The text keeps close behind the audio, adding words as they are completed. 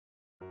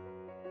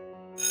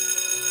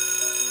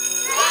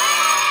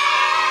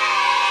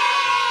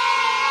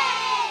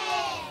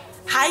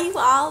Hi you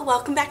all,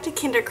 welcome back to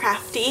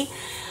Kindercrafty.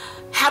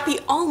 Happy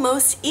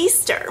almost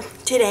Easter.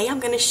 Today I'm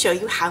going to show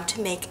you how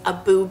to make a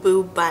Boo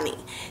Boo Bunny.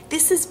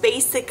 This is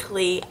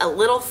basically a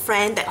little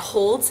friend that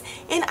holds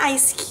an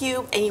ice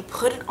cube and you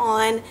put it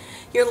on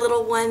your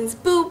little one's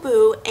boo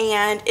boo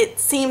and it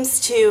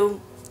seems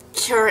to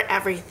cure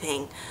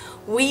everything.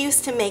 We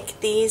used to make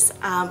these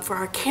for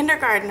our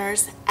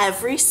kindergartners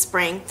every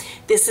spring.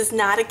 This is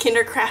not a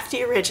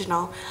Kindercrafty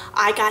original.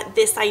 I got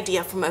this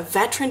idea from a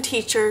veteran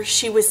teacher.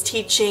 She was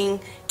teaching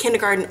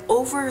kindergarten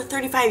over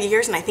 35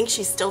 years and I think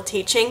she's still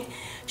teaching.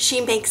 She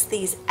makes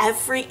these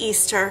every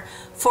Easter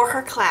for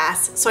her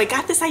class. So I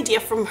got this idea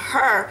from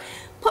her,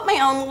 put my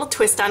own little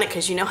twist on it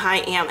because you know how I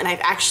am, and I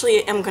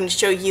actually am going to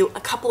show you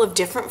a couple of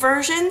different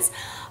versions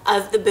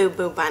of the Boo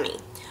Boo Bunny.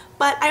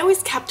 But I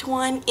always kept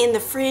one in the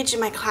fridge in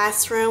my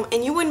classroom,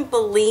 and you wouldn't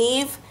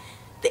believe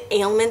the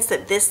ailments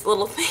that this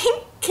little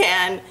thing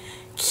can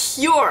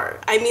cure.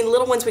 I mean,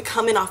 little ones would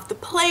come in off the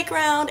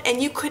playground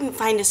and you couldn't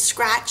find a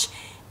scratch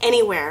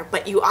anywhere,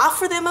 but you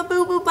offer them a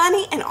Boo Boo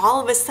Bunny and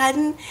all of a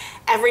sudden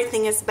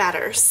everything is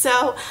better.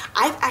 So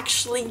I've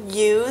actually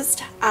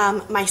used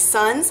my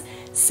sons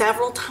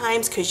several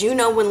times because you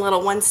know when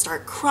little ones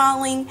start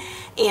crawling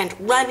and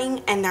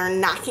running and they're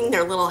knocking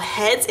their little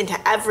heads into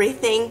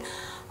everything.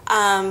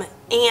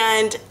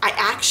 And I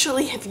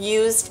actually have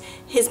used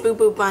his Boo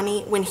Boo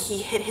Bunny when he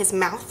hit his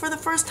mouth for the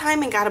first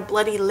time and got a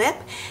bloody lip,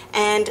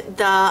 and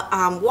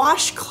the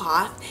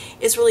washcloth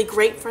is really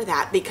great for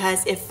that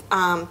because if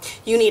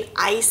you need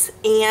ice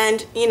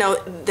and you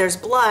know there's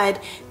blood,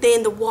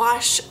 then the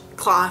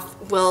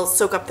washcloth will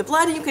soak up the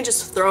blood and you can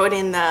just throw it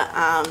in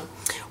the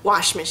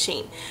wash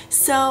machine.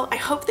 So I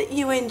hope that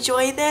you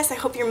enjoy this. I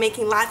hope you're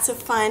making lots of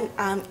fun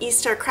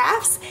Easter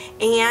crafts,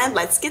 and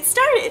let's get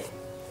started.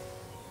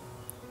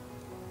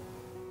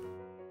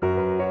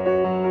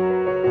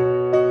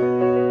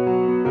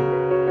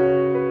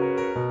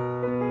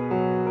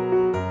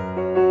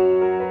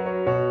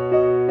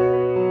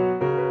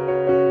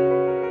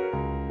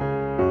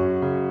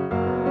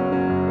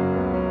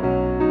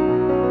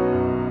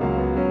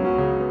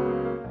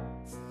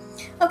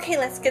 Okay,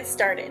 let's get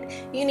started.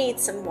 You need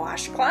some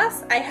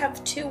washcloths. I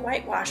have 2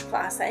 white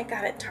washcloths I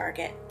got at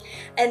Target.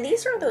 And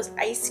these are those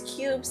ice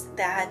cubes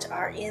that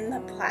are in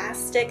the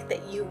plastic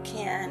that you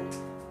can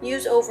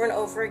use over and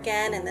over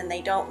again and then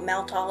they don't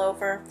melt all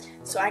over.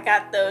 So I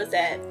got those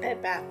at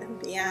Bed Bath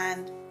 &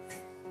 Beyond.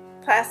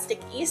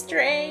 Plastic Easter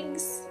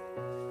eggs.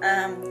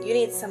 You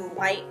need some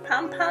white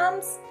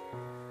pom-poms.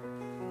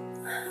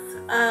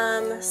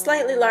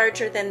 Slightly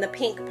larger than the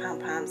pink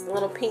pom-poms. The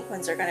little pink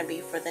ones are going to be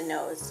for the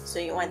nose, so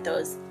you want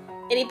those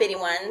itty bitty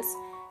ones,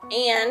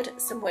 and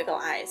some wiggle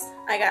eyes.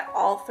 I got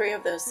all 3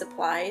 of those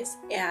supplies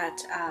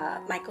at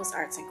Michael's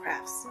Arts and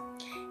Crafts.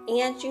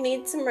 And you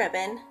need some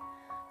ribbon.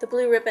 The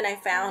blue ribbon I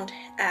found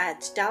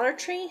at Dollar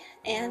Tree,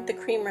 and the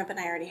cream ribbon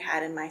I already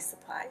had in my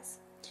supplies.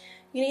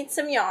 You need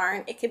some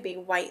yarn. It could be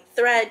white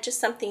thread, just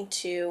something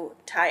to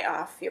tie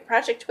off your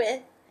project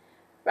with.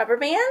 Rubber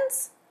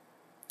bands.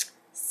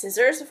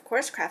 Scissors, of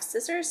course, craft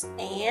scissors,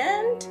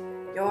 and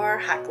your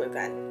hot glue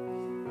gun.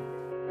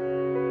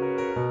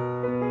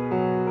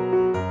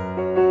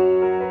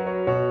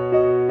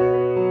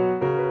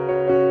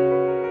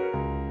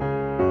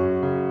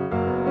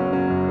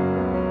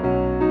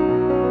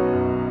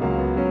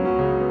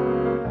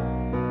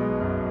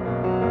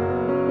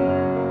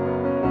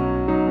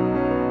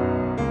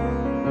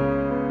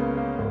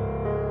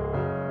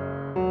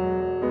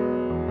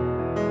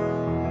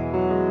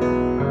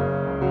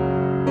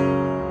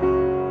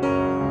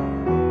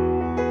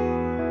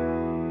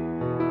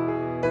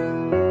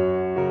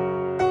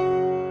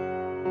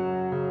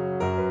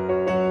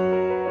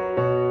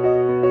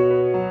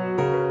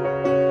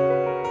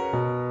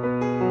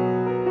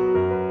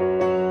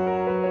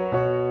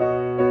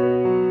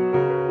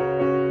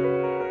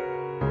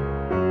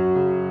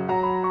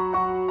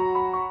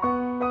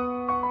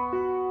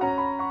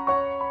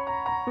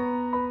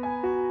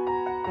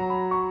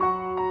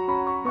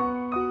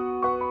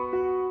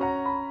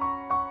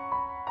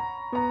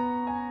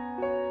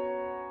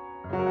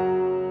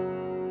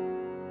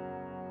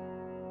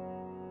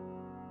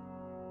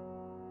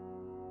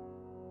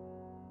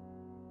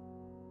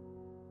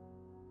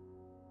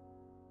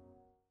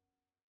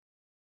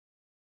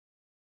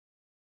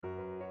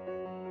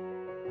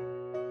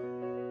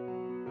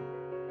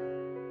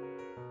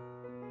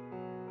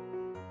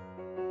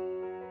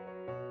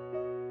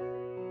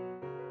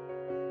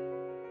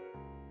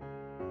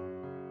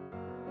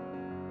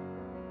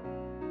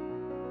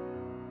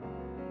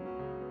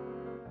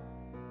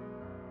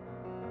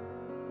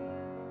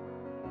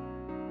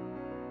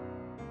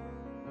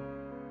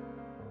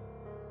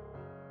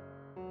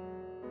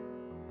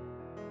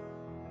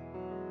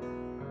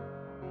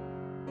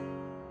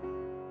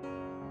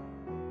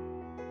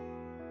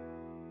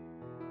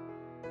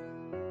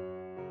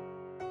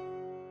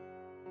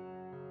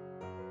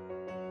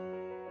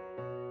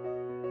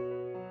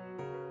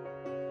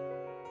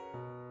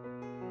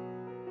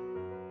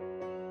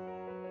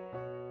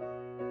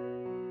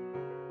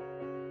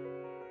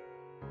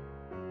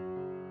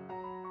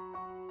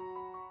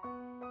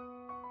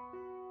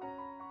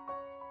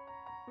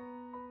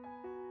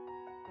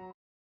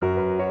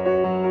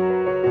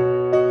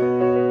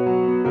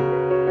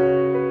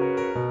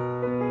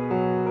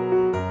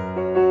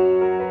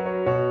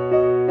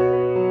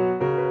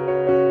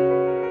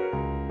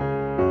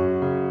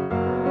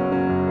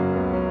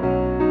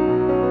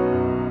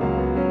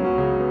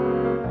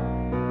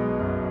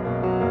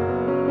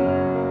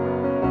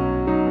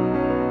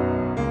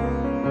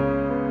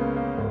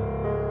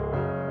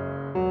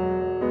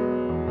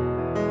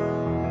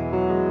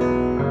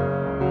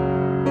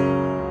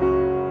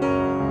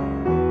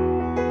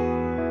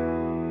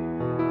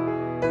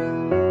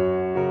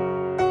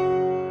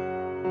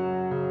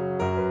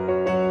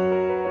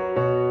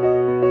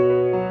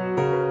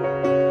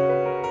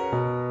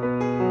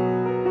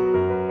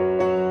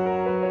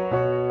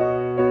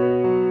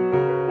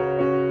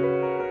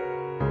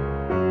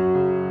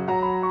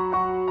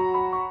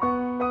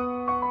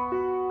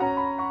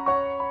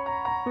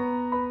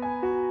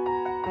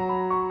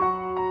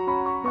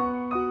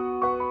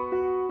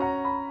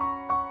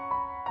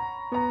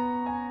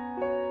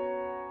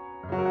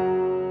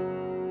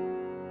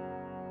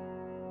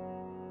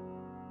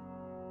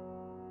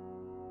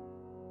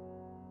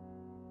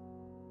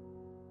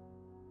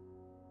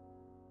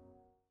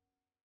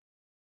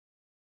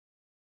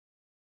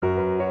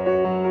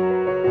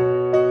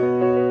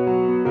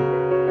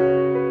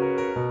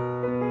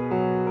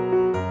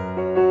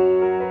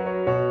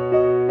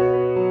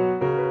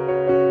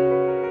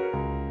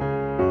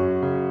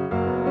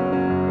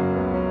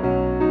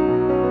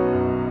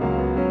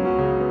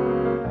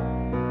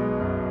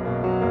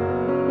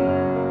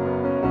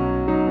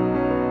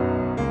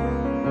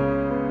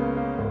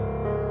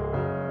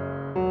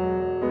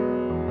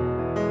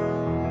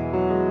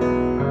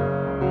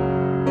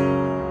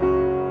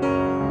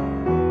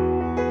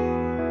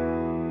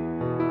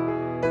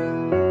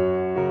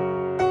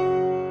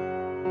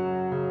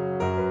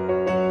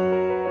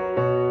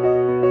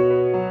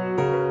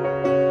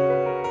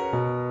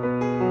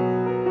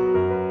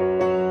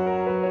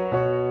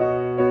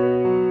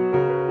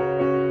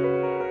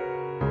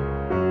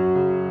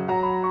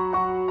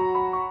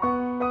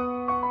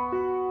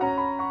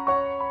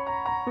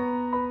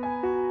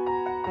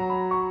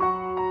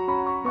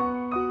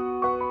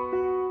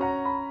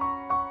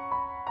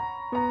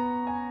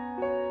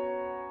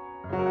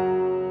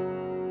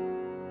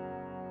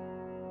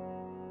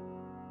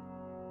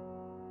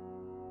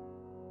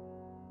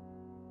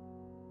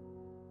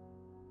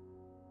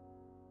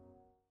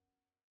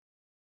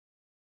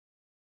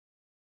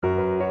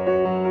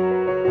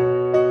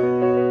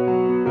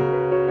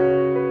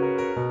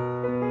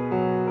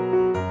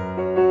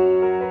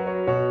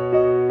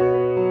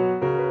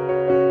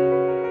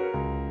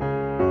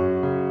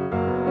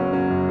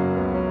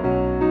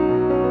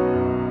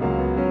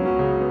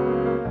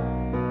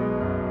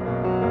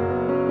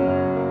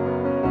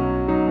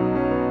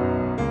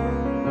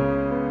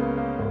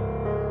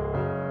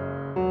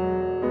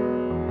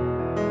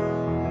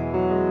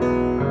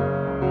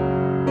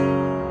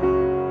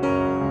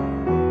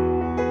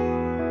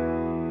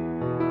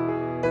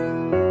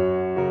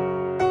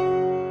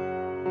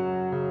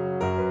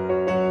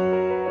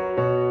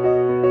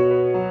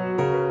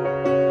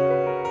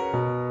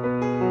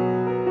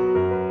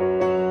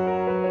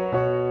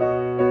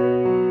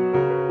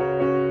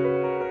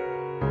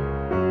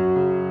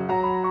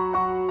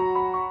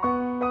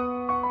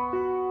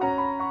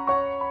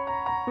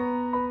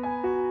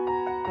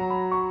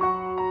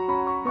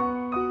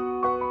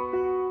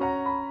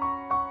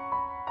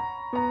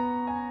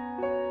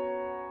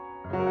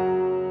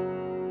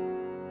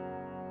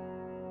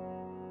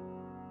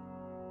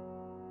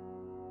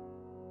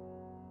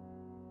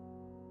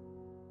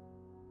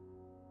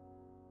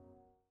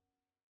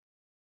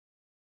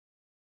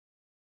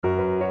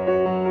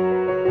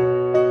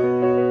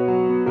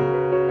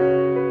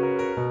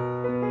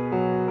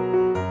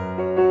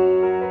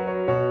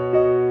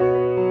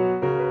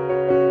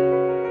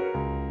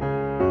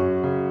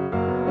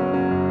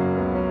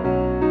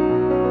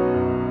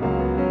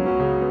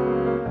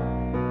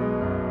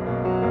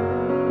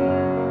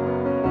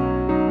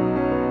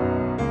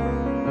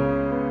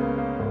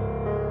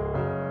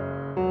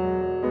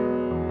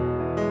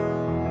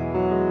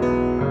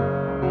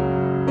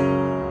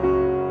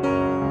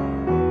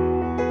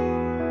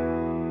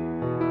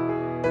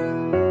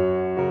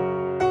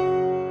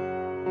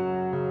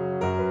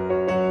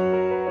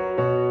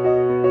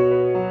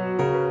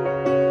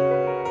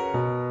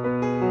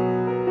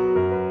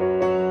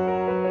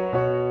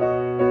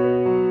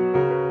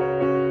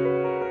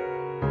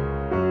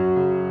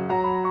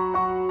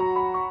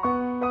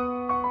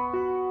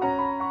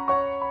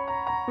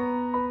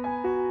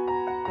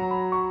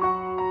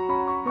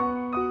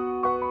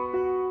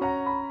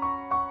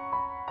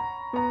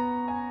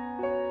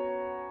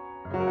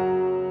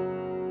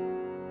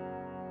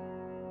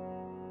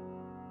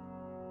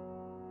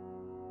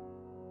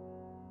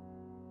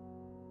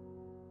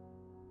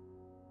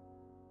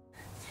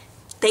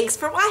 Thanks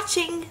for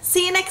watching.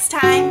 See you next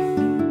time.